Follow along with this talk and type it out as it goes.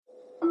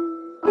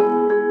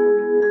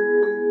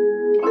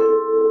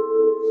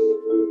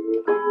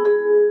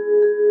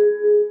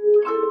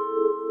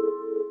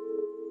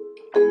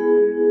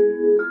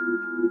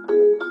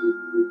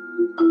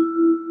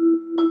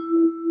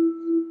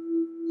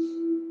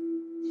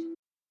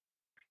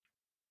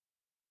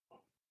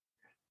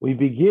We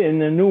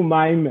begin a new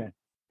maime.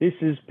 This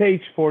is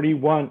page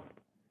 41. It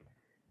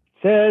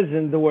says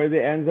in the word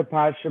that ends of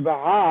Pasha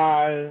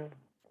Behar,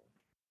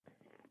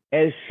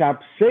 Es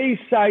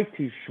Shabseisai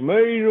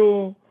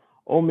Tishmeiru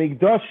O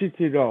Migdoshi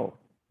Tiro.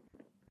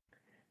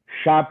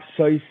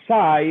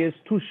 Shabseisai is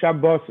two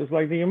Shabbos, it's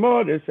like the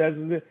Gemara says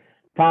in the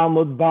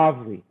Talmud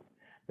Bavli.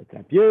 The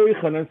Rabbi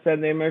Yochanan said,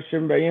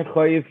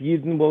 if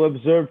Yidden will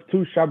observe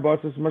two Shabbos,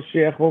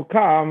 Mashiach will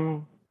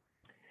come.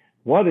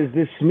 What does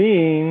this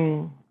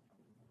mean?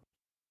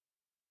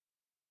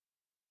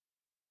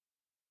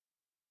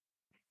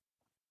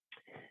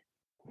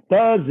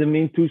 Doesn't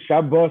mean two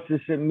Shabbos,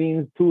 it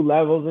means two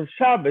levels of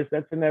Shabbos.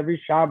 That's in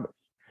every Shabbos.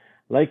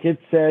 Like it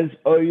says,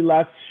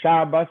 Oilas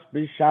Shabbos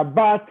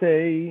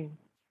b'Shabbate.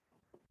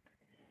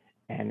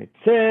 And it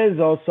says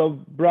also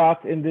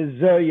brought in the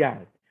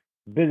Zoyar,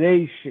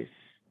 Bereshis,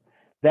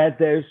 that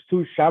there's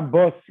two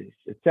Shabboses.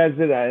 It says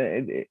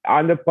that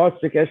on the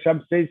Pasuk,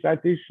 Shabbos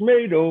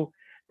Tishmeiru,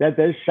 that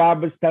there's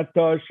Shabbos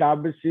Tator,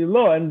 Shabbos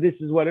Ilo, and this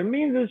is what it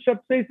means, is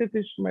Shabbos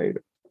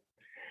Tishmeiru.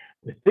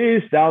 With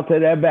this, the Alter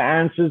Rebbe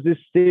answers this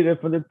statement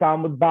for the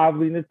Talmud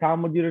Bavli and the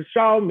Talmud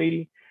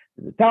Yerushalmi.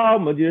 The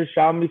Talmud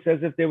Yerushalmi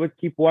says if they would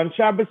keep one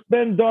Shabbos,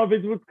 Ben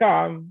David would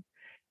come.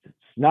 It's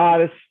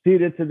not a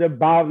statement to the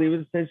Bavli,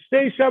 it says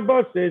stay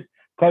Shabboses,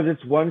 because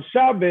it's one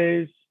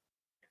Shabbos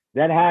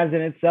that has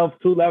in itself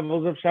two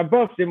levels of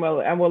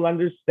Shabbosim, and we'll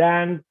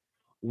understand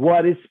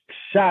what is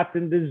Pshat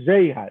in the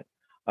Zehar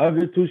of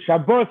the two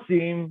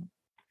Shabbosim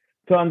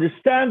to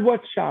understand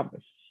what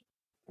Shabbos.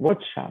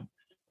 What Shabbos?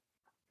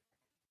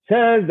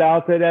 Says the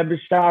Alter Rebbe,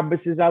 Shabbos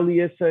is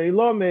Aliyah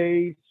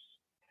Seilomes.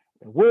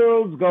 The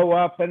worlds go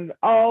up, and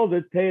all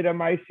the Torah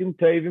Maisim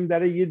Tovim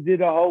that you did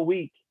a whole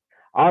week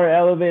are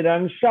elevated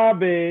on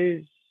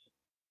Shabbos.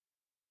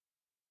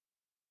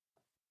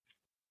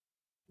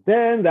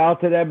 Then the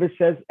Alter Rebbe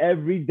says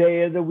every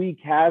day of the week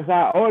has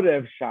our order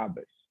of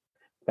Shabbos.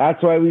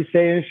 That's why we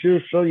say in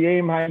Shir Shal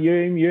Yom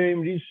HaYom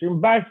Yom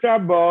Rishon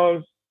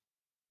B'Shabbos,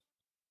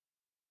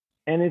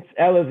 and it's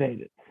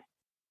elevated.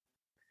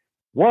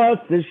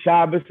 What's the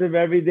Shabbos of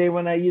every day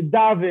when I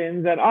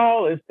daven that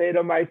all is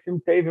Torah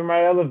Maisim Tovim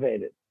are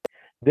elevated?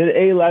 The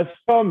Eilas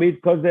Tomid,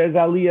 because there's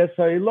Aliyah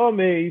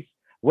Seilomes.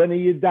 When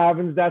he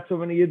davens, that's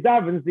when he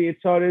davens, the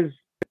Yitzhar is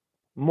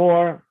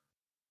more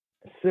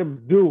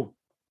subdued.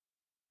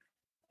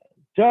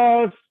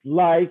 Just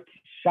like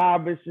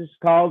Shabbos is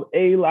called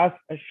Eilas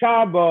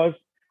Shabbos,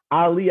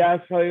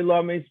 Aliyah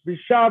Seilomes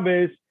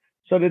B'Shabbos,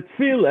 so the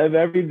tefillah of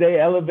every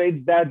day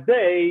elevates that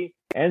day,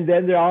 and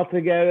then they're all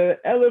together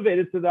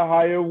elevated to the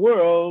higher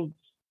worlds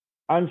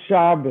on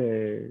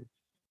Shabbos.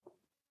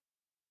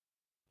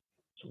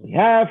 So we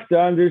have to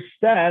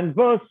understand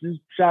what is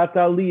Pshat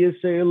Aliyah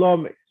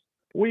Seilomes.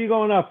 Where are you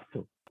going up to?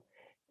 It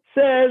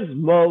says,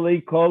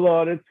 Moli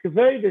Kolor, it's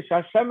Kavedish,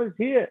 Hashem is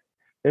here.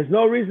 There's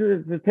no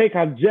reason to take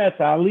a jet,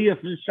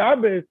 Aliyah from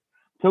Shabbos,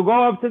 to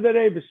go up to the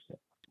Rebbeinu.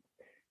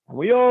 And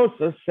we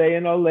also say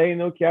in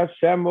Oleinu, Ki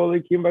Hashem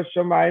Molikim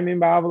B'Shamayim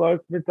Ma'avlos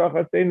Mitoch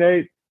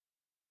HaSeineit.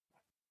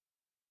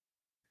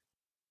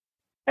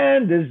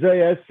 And the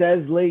Zohar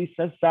says,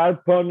 Leisa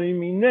Sar Ponu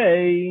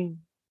Minei.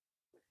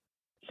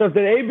 So if the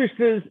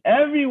Rebbeinu is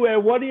everywhere,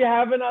 what do you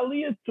have an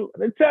Aliyah to?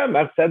 The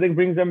Tzemach Tzedek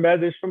brings a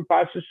medrash from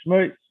Pasha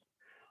Shmos.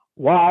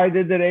 Why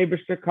did the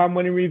Rebbeinu come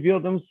when he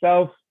revealed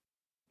himself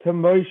to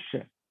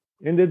Moshe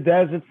in the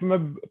desert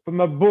from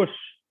a bush,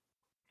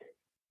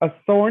 a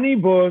thorny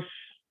bush?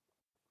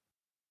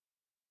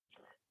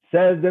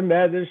 Says the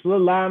medrash,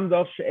 L'lam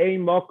doch she'ei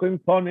mokim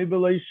poni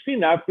v'lo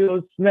yishchina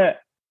afil tzne.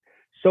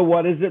 So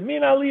what does it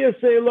mean? Aliyah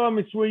Seilom,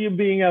 it's where you're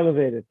being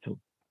elevated to.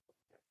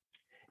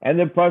 And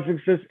the pasuk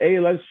says,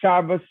 Eilas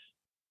Shabbos,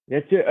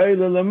 yet you're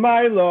Eila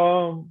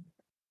L'maylo.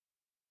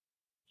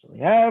 So we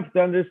have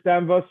to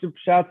understand what's the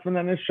pshat from the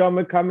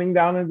neshama coming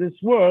down in this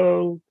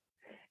world.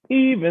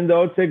 Even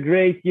though it's a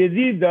great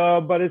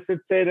yedida, but it's a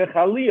tzedek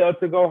aliyah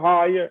to go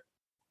higher.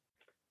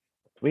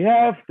 We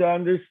have to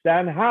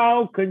understand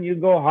how can you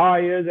go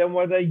higher than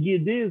what a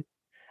yid is.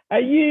 A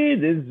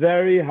yid is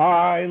very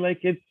high,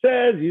 like it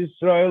says,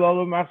 Yisrael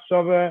Olu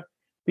Machshava.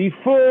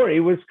 Before he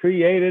was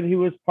created, he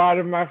was part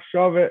of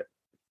Machshava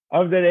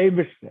of the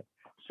Eibishter.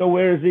 So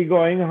where is he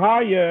going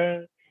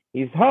higher?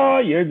 He's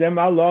higher than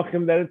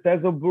Malachim that it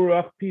says of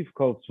Burach Piv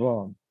Kol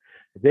Tzvom.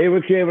 They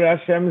were created with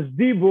Hashem's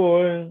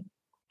Dibur.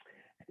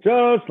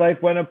 Just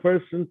like when a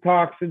person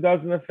talks, it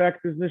doesn't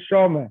affect his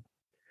neshama.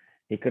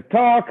 He could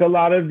talk a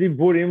lot of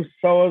Diburim,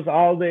 so as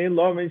all the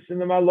Elomis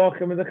and the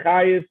Malachim and the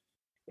Chayis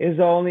is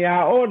only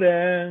our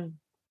order.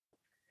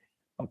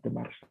 But the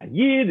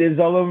Yid is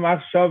all of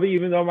Machshava,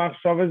 even though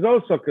Machshava is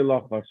also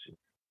Kiloch Hashem.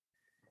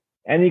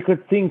 And he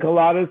could think a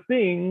lot of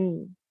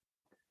things.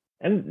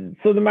 And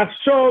so the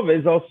Machshava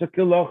is also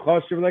Kiloch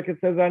Hashem, like it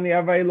says, Ani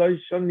Avai Lo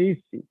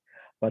Shonisi.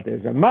 But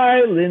there's a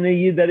mile in a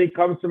Yid that he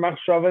comes to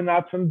Machshava,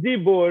 not from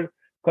Dibur,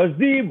 because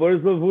Dibur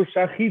is Levush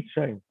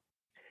Achitzayin.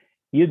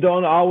 You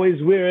don't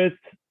always wear it.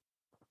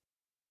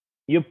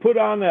 You put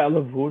on a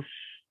Levush.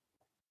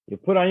 You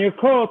put on your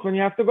coat when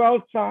you have to go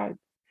outside.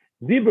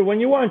 Dibur, when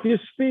you want, you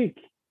speak.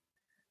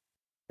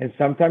 and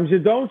sometimes you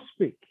don't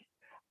speak.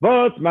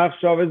 But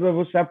machshava is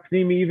levus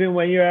hapnimi. Even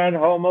when you're at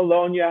home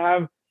alone,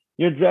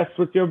 you're dressed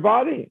with your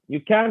body. You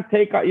can't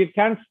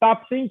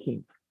stop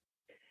thinking.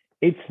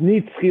 It's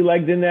nitzchi,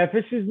 like the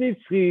nefesh is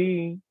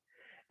nitzchi,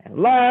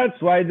 and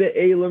that's why the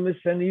elam is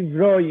an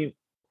ivroim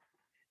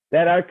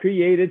that are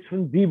created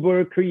from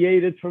dibur,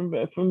 created from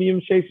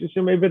yim sheishes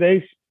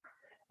shemebereish,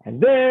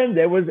 and then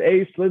there was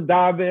eis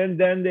ledabe, and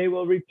then they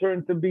will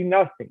return to be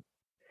nothing.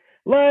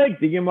 Like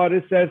the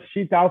Gemara says,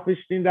 Shit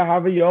Alfishtin da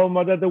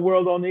Havayoma, that the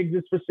world only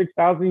exists for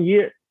 6,000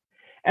 years.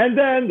 And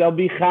then there'll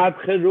be Chad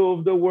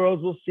Cheruv, the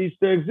world will cease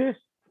to exist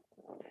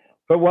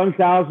for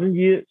 1,000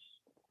 years.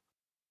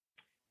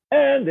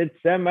 And the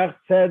Tzemach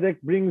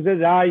Tzedek brings a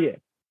raya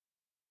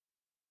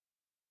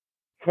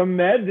from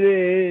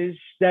Medrash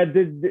that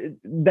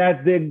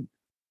the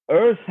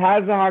earth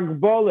has a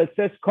Hagbol. It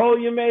says, Kol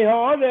Yemei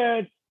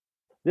Ha'aretz.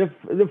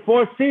 The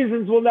 4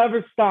 seasons will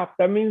never stop.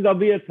 That means there'll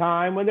be a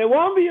time when there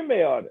won't be a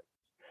Me'aretz.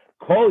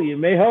 Kol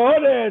Yemei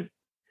Ha'aretz.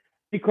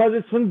 Because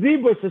it's from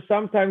Dibur, so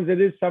sometimes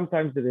it is,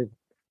 sometimes it isn't.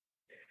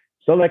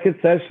 So like it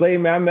says, Shlei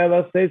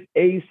Me'amela says,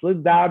 Eis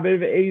L'daber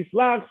ve'eis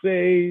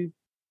Lachseis.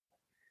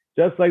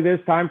 Just like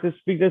there's time to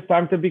speak, there's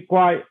time to be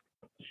quiet.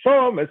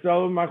 Shom, it's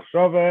all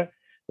Machshava.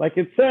 Like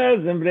it says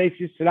in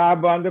Breishis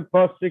Rabbah on the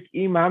Posuk,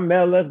 Im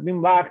HaMelech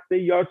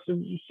Bimlachte Yosef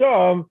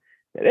Shom.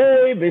 The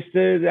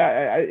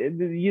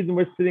Yidden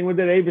were sitting with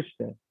the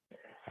Rebishter.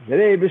 The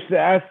Rebishter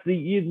asked the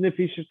Yidden if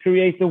he should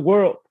create the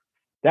world.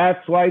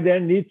 That's why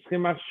they're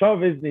Nitzchim,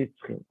 Machshava is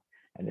Nitzchim.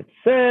 And it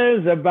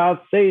says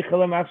about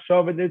Seichel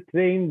Machshava, the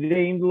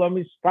train lo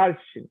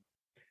misparshin.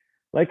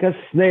 Like a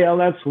snail,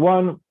 that's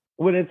one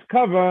with its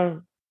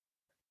cover.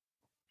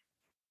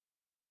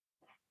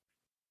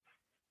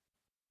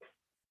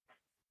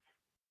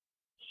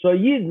 So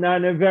Yidden are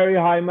in a very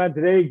high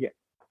madrega.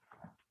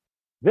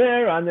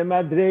 They're on the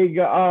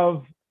madrega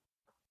of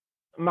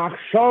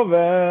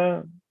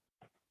Machshava,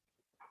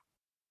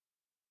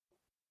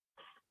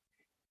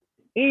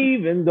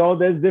 even though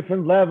there's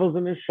different levels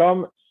in the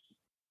Neshamas,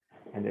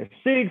 and there's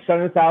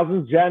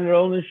 600,000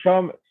 general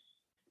Neshamas,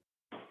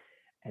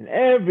 and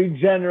every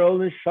general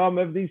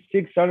Neshama of these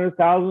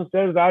 600,000,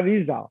 says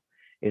Arizal,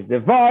 is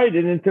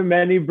divided into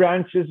many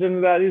branches,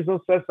 and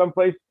Arizal says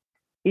someplace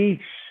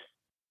each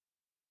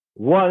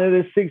one of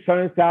the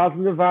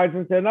 600,000 divides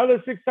into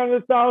another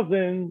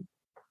 600,000.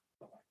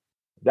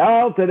 The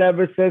Alter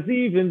Rebbe says,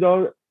 even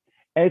though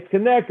it's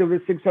connected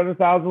with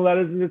 600,000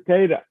 letters in the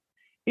Torah,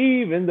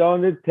 even though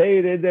in the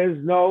Torah there's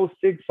no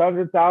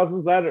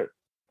 600,000 letters,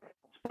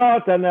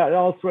 and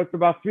elsewhere it's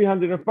about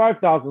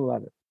 305,000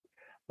 letters.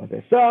 But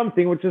there's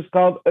something which is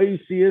called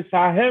Oisius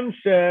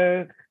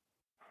HaHemshech,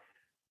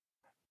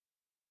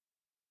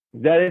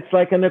 that it's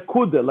like an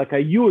akuda, like a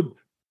yud,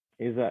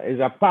 is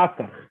a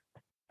patach.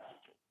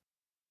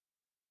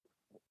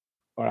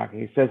 Or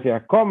he says here,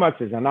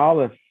 Komatz is an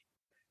aleph,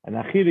 and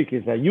Achirik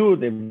is a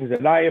yud, and is a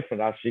raya for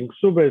Ashin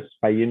Ksubes,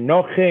 by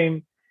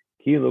Yinochem,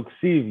 Kilu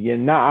Ksiv,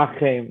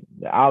 Yena'achem.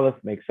 The aleph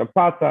makes a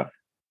patach.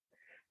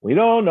 We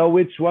don't know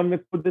which one the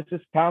Kudus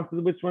is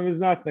counted, which one is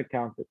not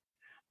counted.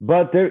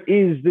 But there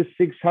is the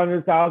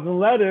 600,000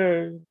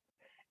 letters,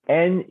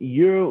 and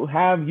you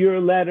have your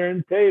letter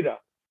in Torah.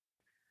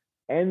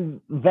 And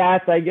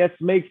that, I guess,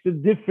 makes the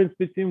difference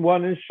between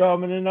one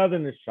Neshama and another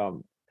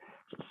Neshama.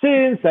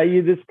 Since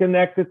Ayid is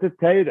connected to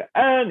Torah,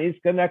 and he's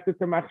connected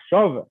to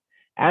Machshava,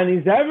 and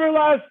he's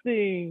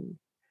everlasting,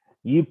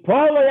 could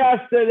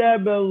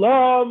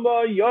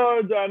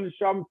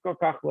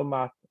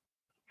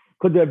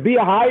there be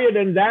higher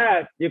than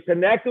that? You're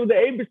connected with the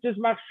Eibishter's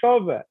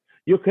Machshava.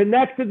 You're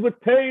connected with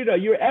Torah.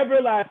 You're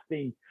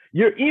everlasting.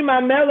 You're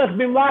Ima Melech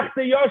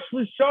Bimlachte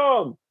Yosh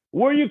Shom.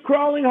 Where are you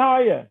crawling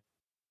higher?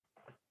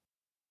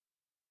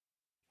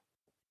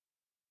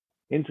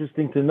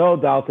 Interesting to know,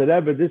 the Alter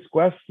Rebbe, this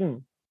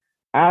question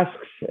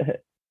asks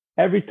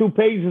every 2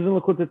 pages in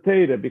Likkutei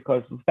Torah,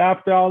 because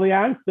after all the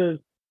answers,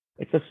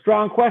 it's a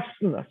strong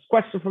question, a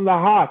question from the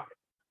heart.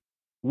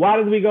 Why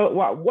did we go?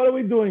 What are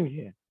we doing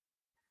here?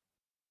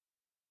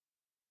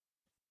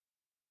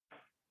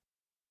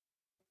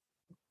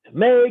 To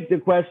make the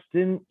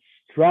question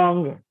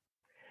stronger,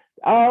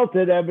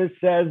 Alter Rebbe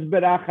says,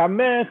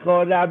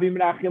 "Berachamecho Rabbi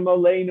Merachim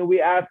Aleinu."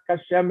 We ask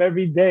Hashem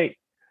every day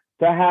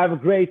to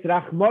have great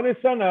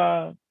rachmanis on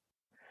us,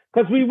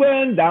 because we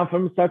went down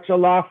from such a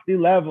lofty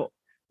level.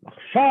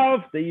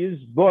 Machshav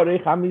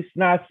Yizborich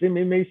Hamisnasim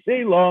Imei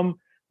Selom.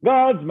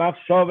 God's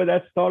machshava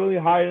that's totally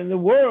higher in the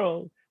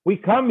world. We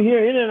come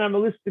here in an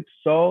animalistic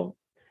soul,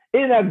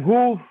 in a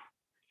goof,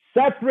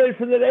 separate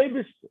from the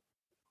Eibishter.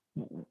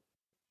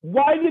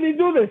 Why did he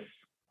do this?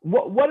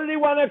 What did he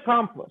want to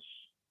accomplish?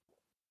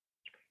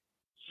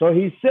 So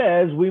he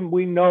says,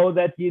 we know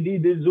that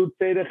Yidid is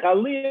Zutzeirech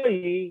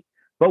Aliyah,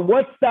 but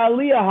what's the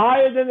Aliyah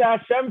higher than the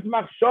Hashem's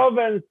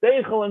machshava and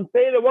Seichel and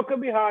Torah? What could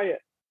be higher?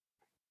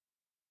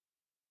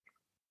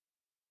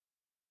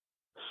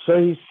 So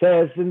he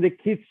says in the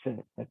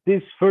Kitzur that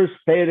this first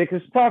Perek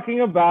is talking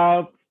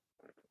about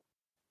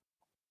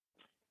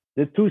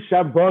the 2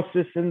 Shabbos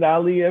and the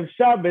Aliyah of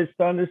Shabbos.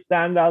 To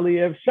understand the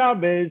Aliyah of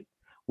Shabbos,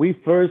 we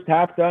first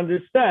have to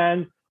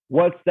understand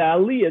what's the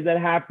aliyah that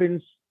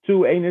happens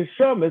to a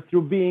neshama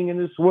through being in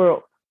this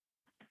world.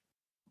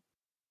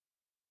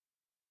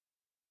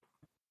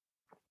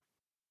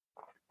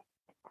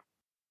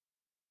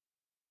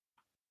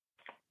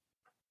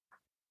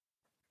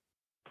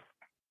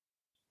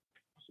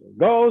 So it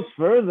goes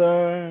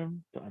further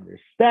to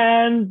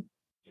understand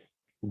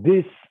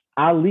this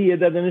aliyah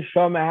that the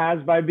neshama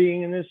has by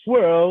being in this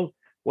world.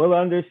 We'll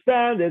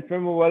understand it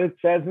from what it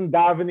says in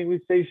davening.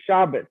 We say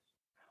Shabbos.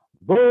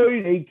 The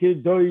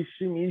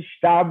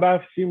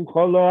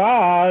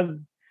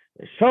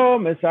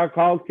Neshomas are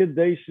called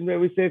Kadeshim, where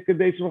we say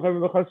Kadeshim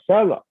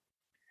V'chasela.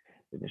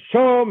 The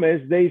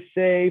Neshomas, they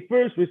say,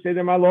 first we say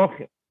the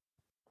Malachim.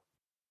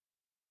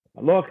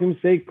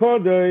 Malachim say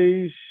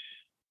Kodesh,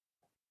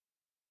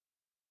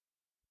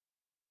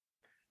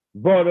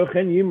 Baruch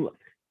and Yimlach.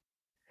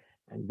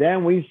 And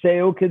then we say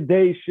O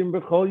Kadeshim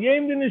B'chol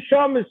Yem, the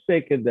Neshomas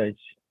say Kadeshim.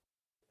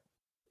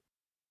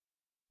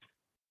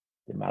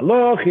 The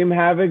Malachim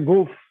have a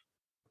guf.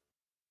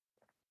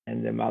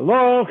 And the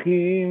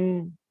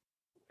Malachim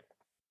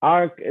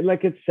are,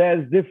 like it says,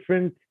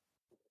 different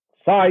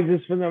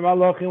sizes from the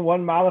Malachim.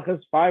 One Malach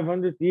is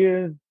 500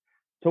 years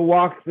to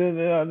walk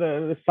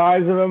the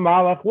size of a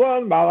Malach.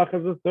 One Malach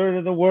is a third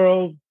of the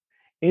world.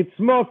 It's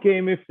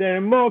Mokim if they're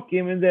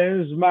Mokim and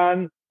they're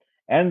Zman,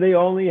 and they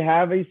only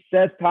have a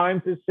set time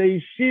to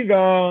say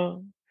Shira.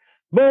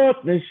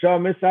 But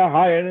Neshamas are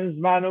higher than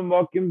Zman and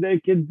Mokim, they're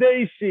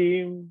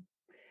Kedeshim.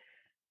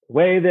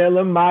 Way they're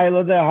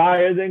Lamaila, they're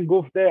higher than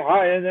Guf, they're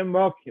higher than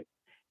Mokim.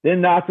 They're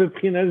not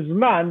B'chinas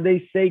Zman,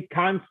 they say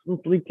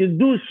constantly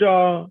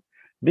Kedusha,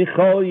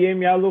 B'chol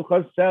Yem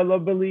Yalucha Sela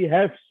B'li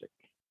Hefsek.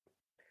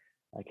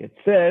 Like it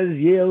says,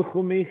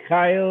 Yilchu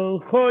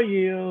Michael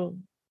Choyil,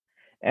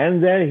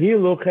 and their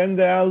Hiluch and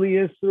their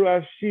Aliyah through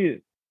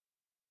Ashir.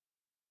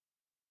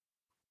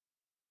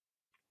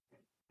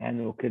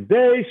 And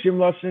Ukadeshim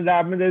Loshen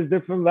Rabbi, there's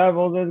different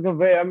levels, there's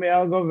Goveya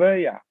Me'al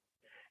Goveya,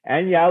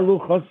 and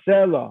Yalucha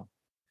Sela.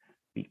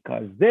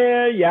 Because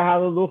there,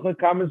 Yahalalucha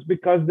comes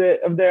because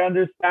of their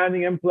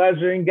understanding and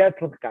pleasure in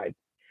Gettlichkeit.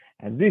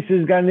 And this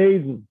is Gan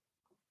Eden.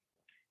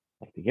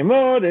 Like the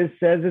Gemara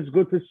says it's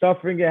good to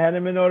suffer in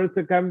Gehenna in order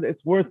to come,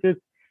 it's worth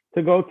it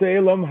to go to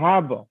Elam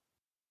Haba.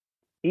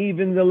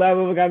 Even the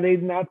level of Gan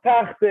Eden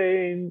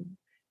HaTachtein.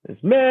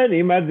 There's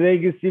many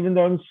Madregas, even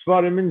though in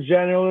Svarim in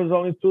general, there's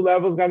only two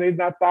levels, Gan Eden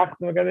HaTachtein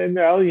and Gan Eden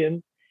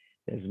Elyon.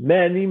 There's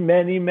many,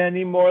 many,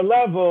 many more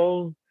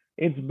levels.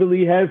 It's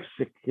Bili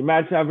Hefsik.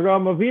 Imagine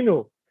Avraham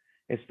Avinu.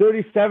 It's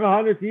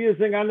 3,700 years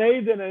in Gan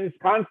Eden and it's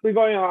constantly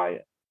going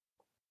higher.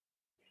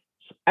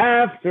 So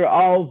after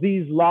all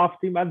these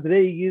lofty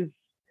madregis,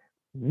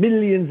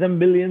 millions and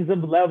millions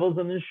of levels,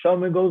 and the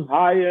Neshama goes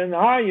higher and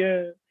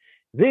higher.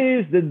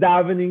 This, the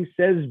davening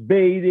says,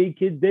 Beide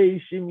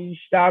Kedeshim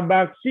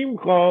Yishtabach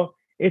Simcha.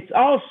 It's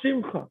all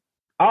Simcha.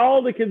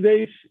 All the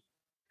Kedeshim.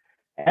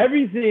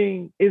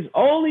 Everything is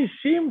only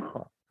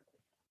Simcha.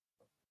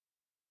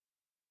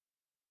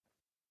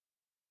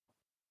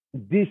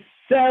 This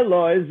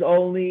Selo is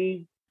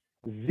only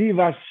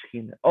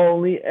Zivashkin,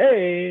 only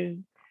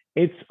Ein.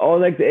 It's all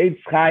like the Eitz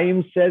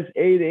Chaim says,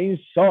 Ein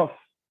Sof.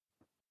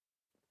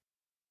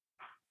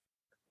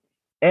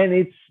 And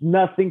it's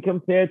nothing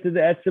compared to the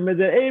Etzem of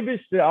the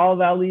Eibishter. All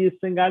the Aliyahs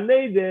in Gan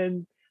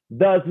Eden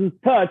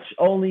doesn't touch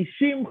only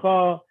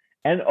Shimcha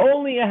and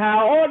only a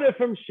Ha'orah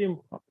from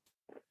Shimcha.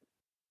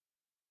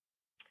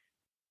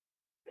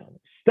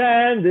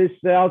 Understand this,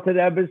 the Alter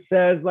Rebbe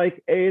says,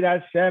 like Eid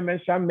Hashem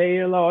and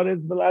Shameir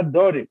La'oretz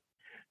V'Ladorim.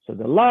 So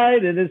the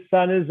light of the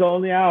sun is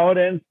only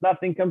Ha'orah, and it's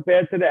nothing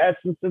compared to the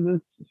essence of the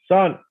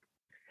sun.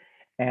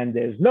 And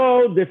there's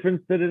no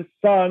difference to the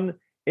sun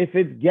if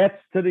it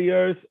gets to the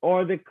earth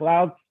or the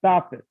clouds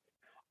stop it.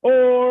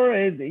 Or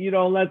you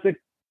don't let the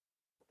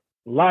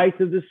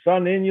light of the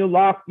sun in,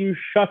 you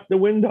shut the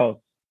windows.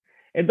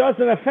 It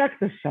doesn't affect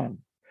the sun.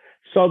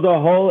 So the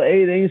whole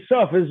Eid Ein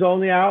Sof is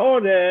only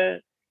Ha'orah.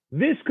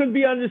 This could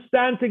be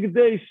understood to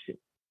Kadesh.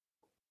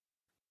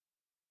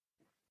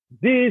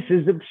 This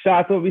is the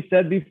pshat what we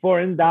said before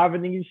in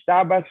davening in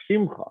Shtabach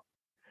Simcha.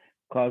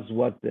 Because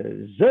what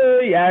the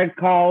Zohar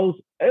calls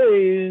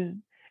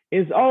Ein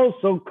is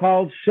also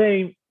called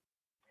shame.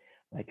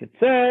 Like it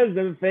says,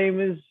 the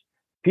famous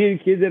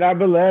Pirkei de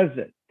Rabbi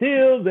Lezer.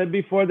 Till that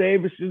before the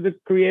Eibusher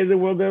created the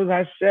world, there was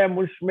Hashem,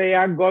 Ushmei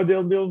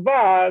HaGodel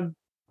Bilvad.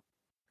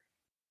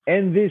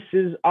 And this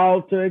is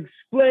all to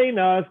explain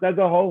us that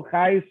the whole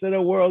chayis of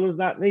the world is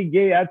not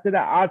negayah to the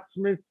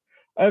atzmis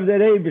of the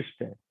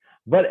Eibusher.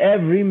 But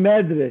every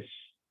medrash,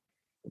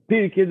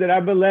 Pirkei de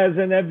Rabbi Lezer,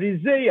 and every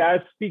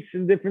zayah speaks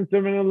in different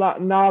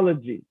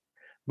terminology.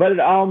 But it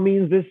all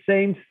means the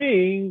same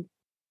thing.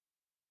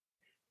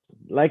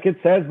 Like it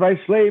says by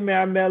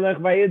Shleimei HaMelech,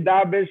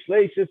 Vayedaber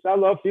Shleishes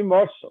Alofim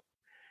Moshe.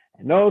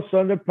 And also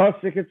in the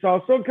Pasuk, it's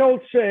also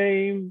called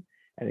shame.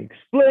 And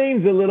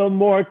explains a little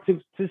more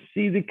to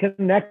see the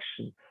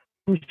connection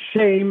from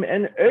shame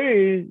and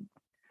Eid.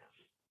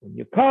 When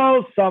you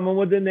call someone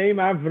with the name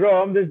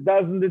Avram, this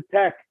doesn't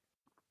detect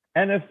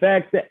and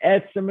affect the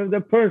etzem of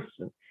the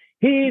person.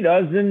 He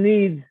doesn't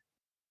need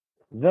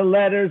the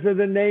letters of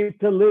the name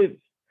to live.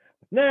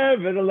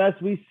 Nevertheless,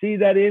 we see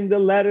that in the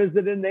letters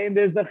of the name,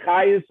 there's the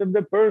highest of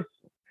the person.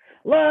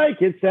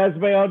 Like it says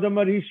by Adam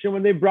Arisha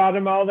when they brought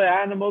him all the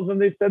animals and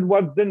they said,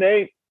 what's the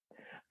name?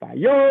 So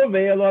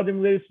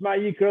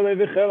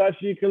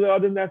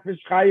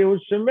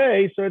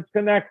it's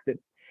connected.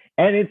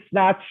 And it's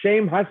not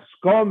Shem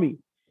Haskomi.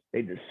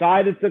 They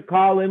decided to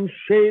call him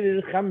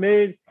Sheir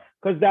Chamir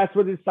because that's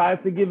what they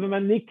decided to give him a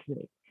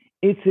nickname.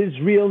 It's his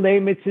real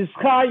name, it's his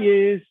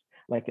Chayis.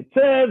 Like it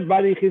says,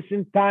 Barichis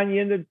in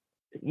Tanya in the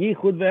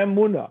Yichud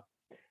ve'emunah.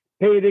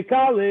 Perek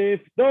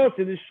Aleph, those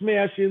in the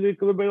Shmei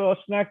HaShilik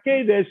L'Beloshna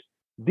Kedesh,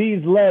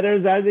 these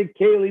letters are the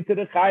Keli to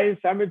the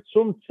Chayis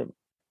HaMetzumtzim.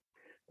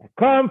 They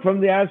come from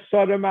the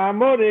Asara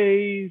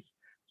Ma'amores.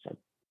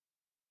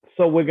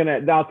 So we're going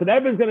to, now today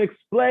is going to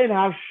explain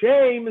how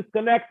Shem is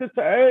connected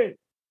to earth.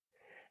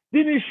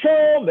 Didn't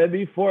show that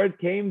before it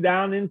came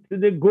down into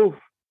the Guf,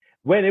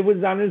 when it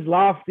was on his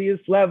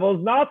loftiest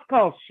levels, not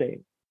called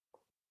Shem.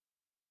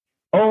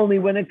 Only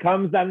when it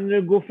comes down in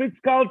the Guf, it's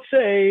called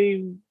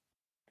Shem.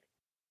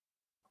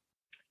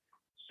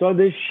 So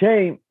the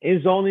Shem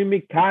is only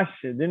Mikasha,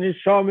 the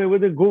Neshama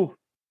with the Guf.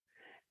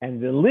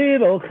 And the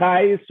little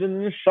Chayis from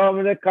the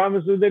Neshama that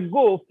comes with the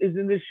Guf is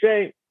in the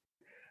Shem.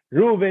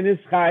 Reuven is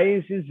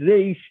Chayis, is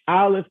Reish,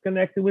 Aleph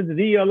connected with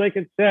Riyah, like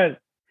it says.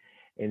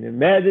 In the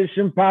Medrash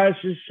and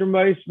Parashas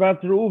Shemais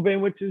about Reuven,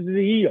 which is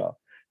Riyah.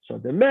 So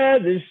the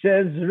Medrash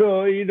says,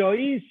 Roi,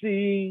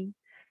 Roisi.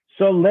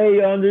 So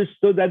Leah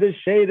understood that the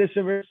Shadish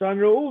of her son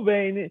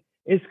Reuven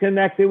is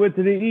connected with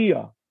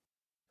Riyah.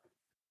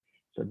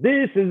 So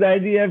this is the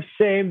idea of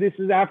Shem. This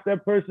is after a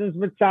person's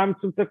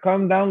mitzamtzum to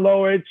come down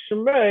lower at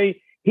Shemay.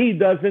 He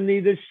doesn't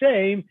need a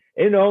Shem,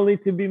 and only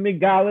to be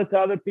Migala to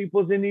other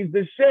people, he needs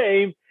the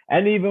Shem.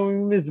 And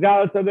even when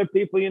Mizgala to other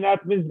people, you're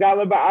not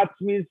Mizgala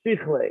ba'atzmi and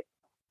Sichle.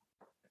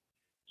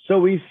 So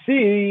we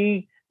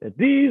see that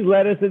these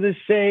letters of the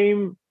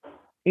Shem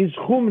is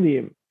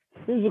Chumniim,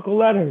 physical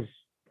letters.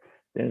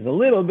 There's a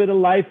little bit of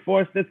life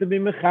force that's to be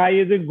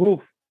Mechaya the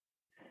Guf.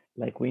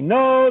 Like we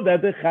know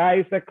that the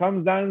Chayis that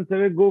comes down to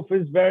the Guf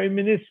is very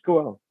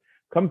minuscule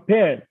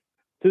compared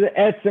to the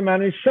Etzem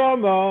and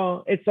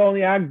Neshama. It's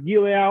only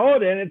Agile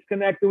Aore and it's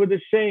connected with the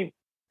Shem.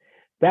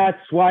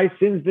 That's why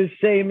since the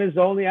Shem is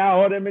only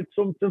Aore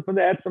Mitzumtzum from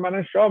the Etzem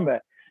and Neshama,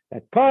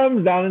 that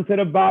comes down into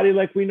the body,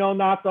 like we know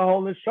not the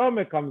whole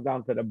Neshama comes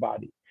down to the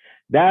body.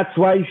 That's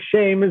why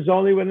Shem is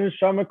only when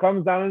Neshama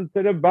comes down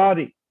into the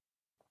body.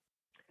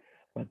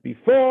 But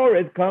before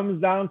it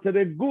comes down to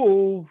the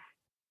Guf,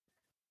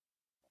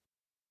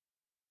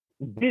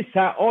 this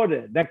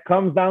ha'oreh that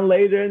comes down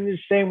later in the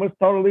Shem was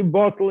totally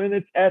bottled in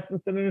its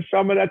essence, and in the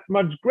Neshama that's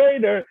much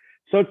greater,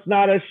 so it's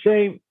not a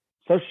Shem.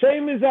 So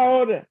Shem is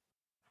ha'oreh.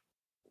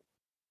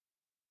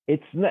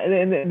 It's not,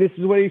 and this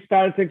is what he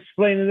started to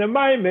explain in the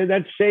Maimon,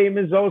 that Shem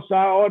is also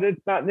ha'oreh.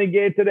 It's not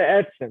negated to the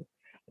essence.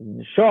 The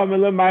Neshama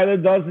l'mayla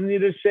doesn't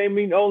need a Shem.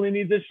 He only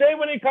needs a Shem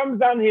when he comes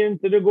down here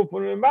into the Guf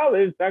and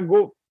l'mayla. It's a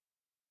Guf.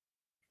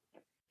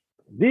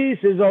 This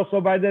is also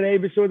by the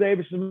Rebbe, so the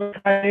Rebbe says,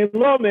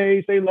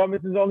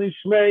 Lomes is only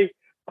Shmei,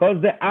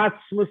 because the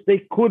Atzmus, they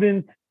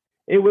couldn't,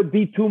 it would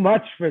be too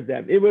much for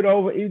them.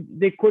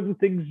 They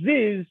couldn't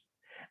exist.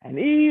 And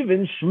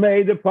even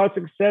Shmei, the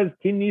Pasuk says,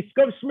 Ki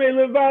Niskov Shmei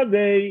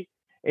Levadei,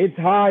 it's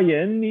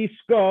higher,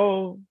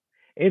 Nisko.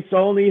 It's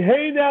only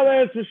Heidel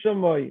Eretz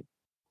Shamoy.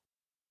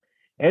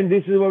 And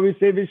this is what we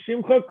say with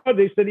Shimcha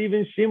Kodesh, that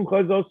even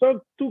Shimcha is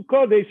also two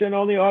Kodesh, and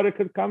only order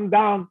could come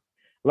down.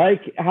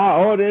 Like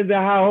Ha'oreh, the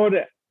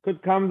Ha'oreh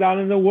could come down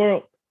in the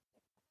world.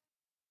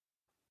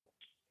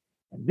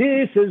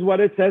 This is what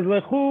it says.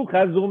 Lechu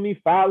chazumi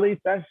falis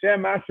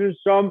Hashem asher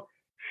som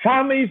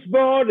shamis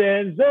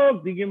boren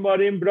zog the Gemara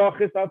in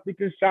Brochus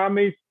afikas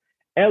shamis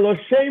elo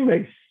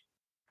shemes.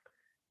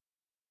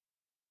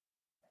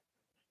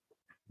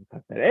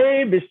 The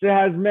Eibishter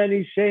has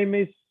many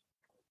shemes.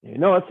 You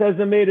know it says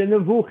made in the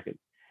Vuchim.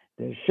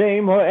 The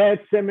Shem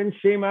Ho'etzem and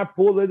Shem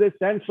Apula, the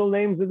essential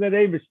names of the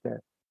Eibishter.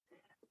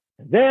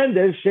 Then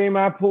there's Shem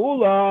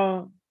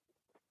HaPula,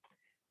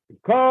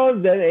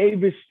 because the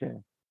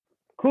Eibishter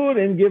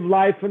couldn't give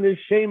life from the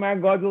Shem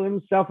HaGadol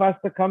himself has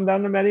to come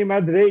down to many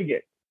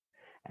Madreges.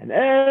 And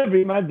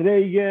every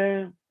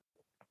Madrege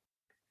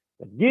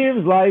that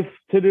gives life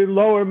to the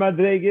lower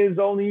Madrege is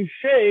only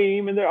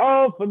Shem, and they're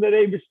all from the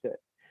Eibishter.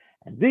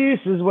 And this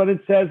is what it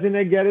says in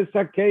Egeres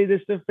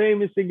HaKodesh, the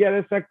famous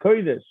Egeres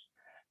HaKodesh,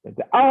 that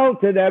the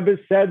Alter Rebbe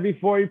said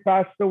before he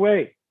passed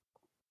away.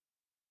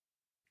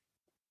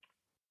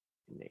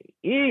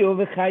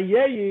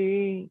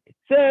 It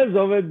says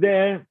over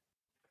there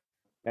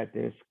that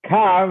there's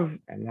Kav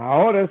and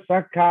Ha'oreh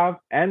Sakav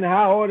and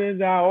Ha'oreh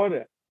the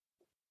Ha'oreh.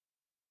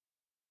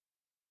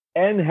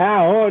 And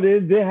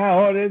Ha'oreh the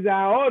Ha'oreh the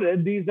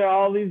Ha'oreh. These are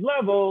all these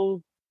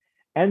levels.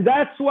 And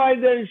that's why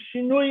there's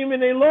Shinuyim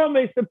in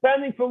Elomes,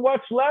 depending from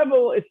which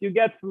level, if you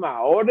get from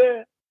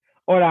Ha'oreh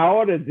or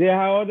Ha'oreh the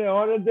Ha'oreh,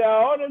 Ha'oreh the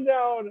Ha'oreh the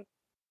Ha'oreh.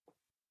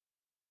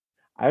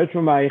 I heard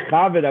from my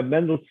Chaver, Rabbi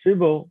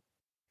Mendy,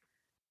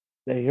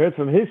 they heard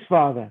from his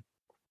father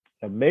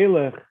the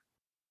Melech,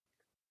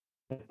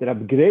 the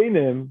Rabbi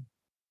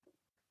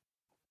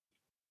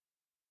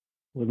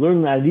would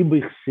learn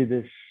Likkutei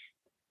Chassidus.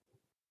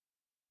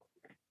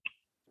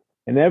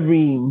 And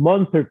every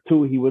month or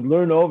two, he would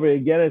learn over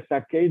again a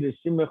Sakedah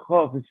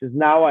Shimachov. He says,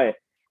 now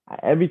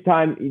every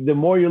time, the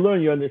more you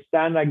learn, you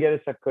understand I get a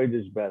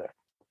Sakedah better.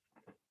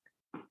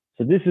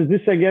 So this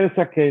I get a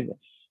Sakedah.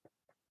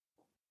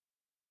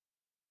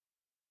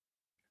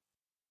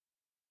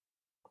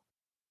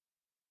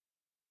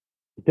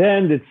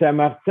 Then the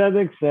Tzemach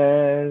Tzedek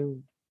says,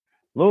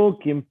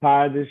 look, in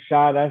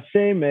Parashat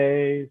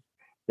Hashemes,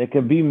 there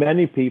could be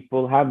many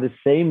people have the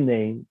same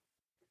name,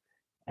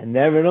 and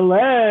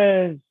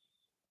nevertheless,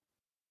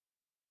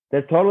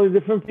 they're totally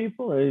different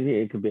people.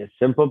 It could be a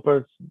simple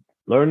person,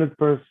 learned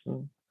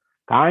person,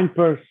 kind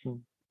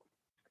person.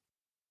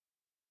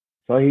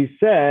 So he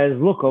says,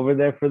 look over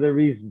there for the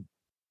reason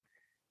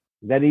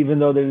that even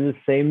though they're the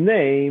same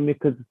name,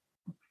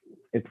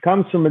 it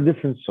comes from a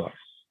different source.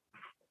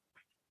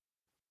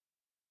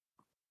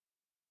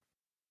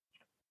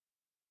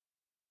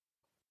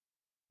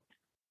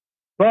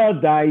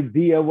 But the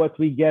idea, what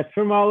we get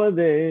from all of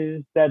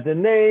this, that the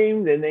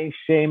name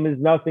Shem is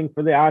nothing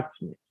for the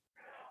Atzmi.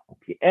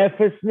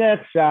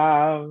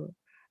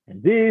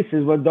 And this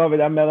is what David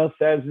HaMelech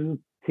says in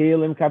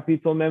Tehillim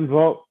Kapitel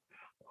Memvot.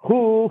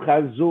 Hu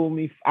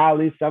chazum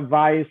if'alis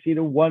avayis, see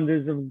the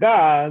wonders of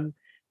God,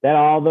 that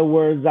all the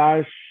words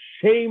are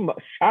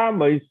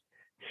shamis.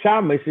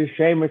 Shamis is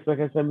shamis, like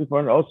I said before,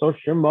 and also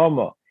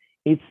shemomo.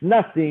 It's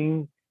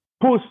nothing.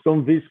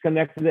 Pustum vis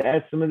connected to the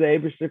estim of the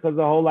Eibush, because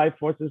the whole life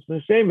force is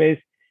from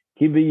shamis.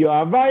 Kibi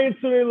yo'avayit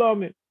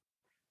tzurilomi.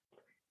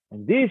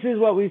 And this is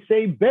what we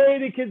say,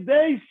 Be'eri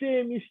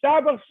Kadeshim,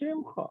 Yishtabach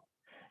Shimcha.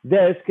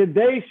 There's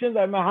Kadeshim,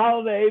 that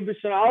Mahal the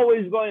Eibush are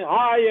always going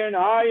higher and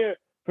higher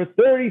for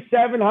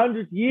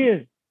 3,700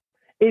 years.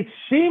 It's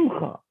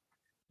Shimcha.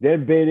 They're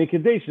Be'eri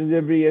Kadeshim,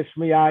 they're B'riyesh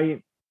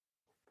Miyayin.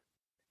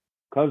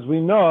 Because we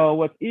know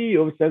what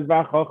Iyov says,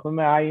 Ba'chochma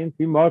Miyayin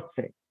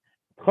Timotze.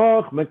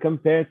 Chochma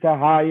compared to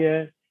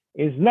higher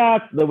is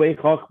not the way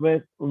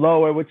Chochma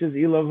lower, which is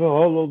Ilav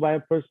V'holol by a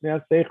person who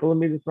has Seichel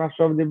Amidus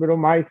Machshav Dibur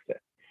U'Maaseh.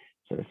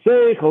 So the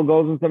Seichel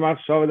goes into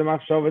Machshava,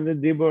 the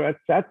Dibur,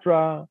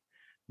 etc.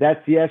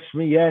 That's Yesh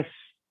Mi Yesh,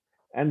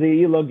 and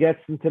the Ilo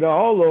gets into the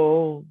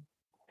Olo,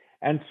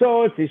 and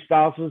so it's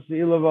Ishtalsus the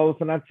Ilo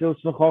Volf and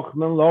Atzilus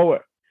Mechochman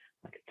lower.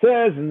 Like it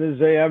says in the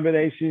Zohar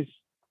Bereshis, it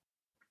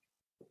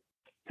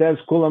says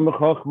Kulam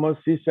Mechochma,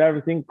 see, so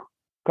everything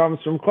comes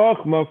from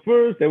Chochma.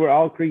 First, they were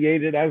all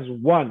created as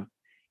one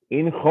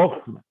in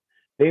Chochma.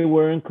 They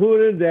were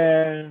included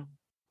there.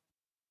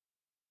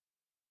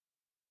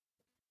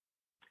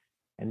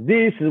 And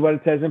this is what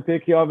it says in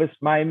Pirkei Avos,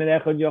 Ma'im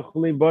Echad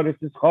Yochli Boris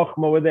is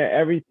Chochma, where there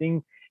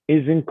everything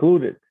is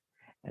included.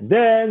 And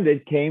then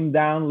it came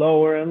down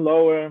lower and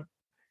lower,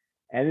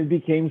 and it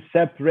became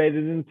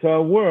separated into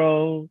a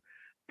world.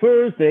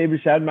 First, the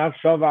Eibush had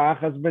Machshava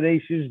Achas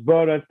Bereshis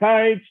Bora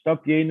Tait,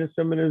 Stop Yenus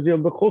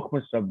Menazil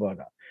B'Chochma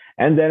Sabora.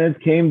 And then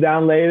it came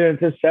down later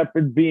into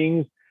separate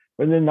beings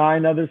from the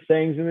 9 other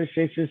sayings in the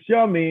Sheshes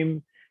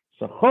Yomim.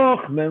 So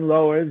Chochman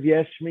lowers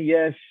Yesh Mi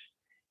Yesh,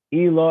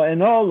 Ilo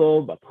and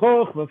Olo, but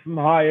Chochma from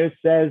higher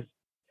says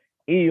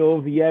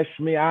Iyov Yesh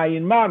Mi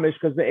Ayin Mamish,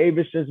 because the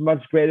Eibush is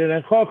much greater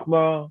than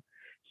Chochma.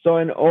 So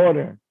in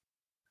order,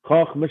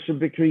 Chochma should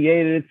be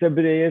created, it's a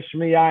B'rei Yesh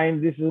Mi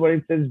Ayin. This is what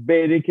it says,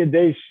 Be'eri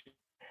Kadesh.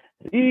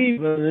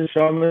 Even the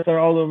Shamas are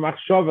all of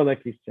Machshava,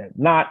 like he said,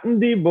 not in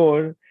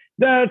Dibur.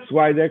 That's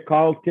why they're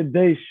called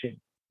Kadeshim,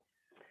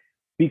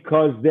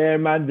 because they're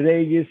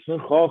Madregis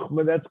and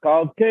Chochma, that's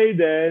called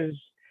Kadesh,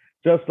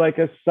 just like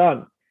a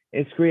son.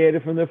 It's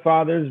created from the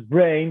father's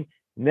brain.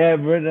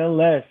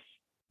 Nevertheless,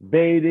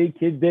 Be'eri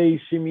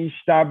Kadeshim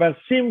Yishtabach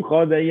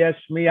Simcha the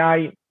Yesh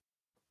Miyayin.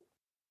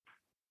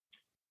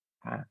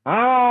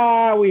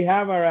 We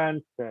have our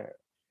answer.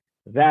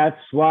 That's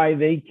why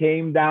they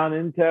came down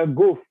into a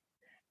goof.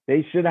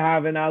 They should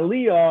have an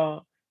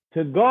aliyah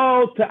to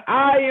go to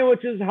ayin,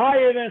 which is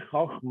higher than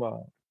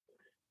chokhmah.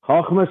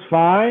 Chokhmah is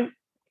fine,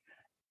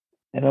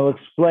 and I'll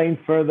explain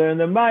further in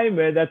the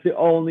Maimer that the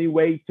only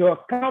way to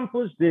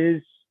accomplish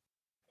this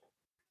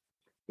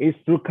is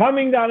through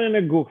coming down in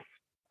a goof.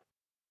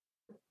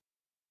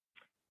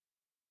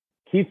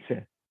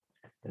 Kitze,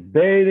 the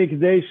Be'eri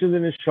Kadeshim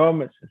and the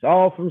Shomas. It's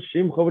all from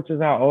Shimcha, which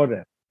is our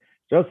order.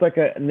 Just like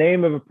a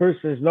name of a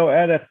person is no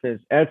erech,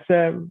 there's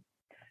etzem.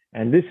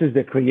 And this is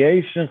the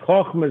creation.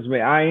 Chochma is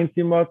me'ayin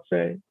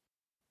timotze.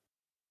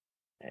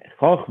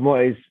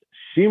 Chochma is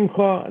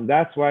shimcha, and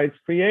that's why it's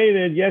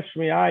created. Yesh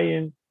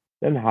me'ayin,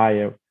 then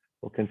higher.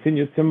 We'll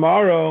continue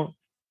tomorrow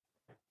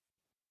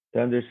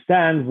to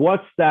understand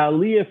what's the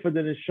aliyah for the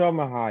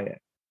neshama higher.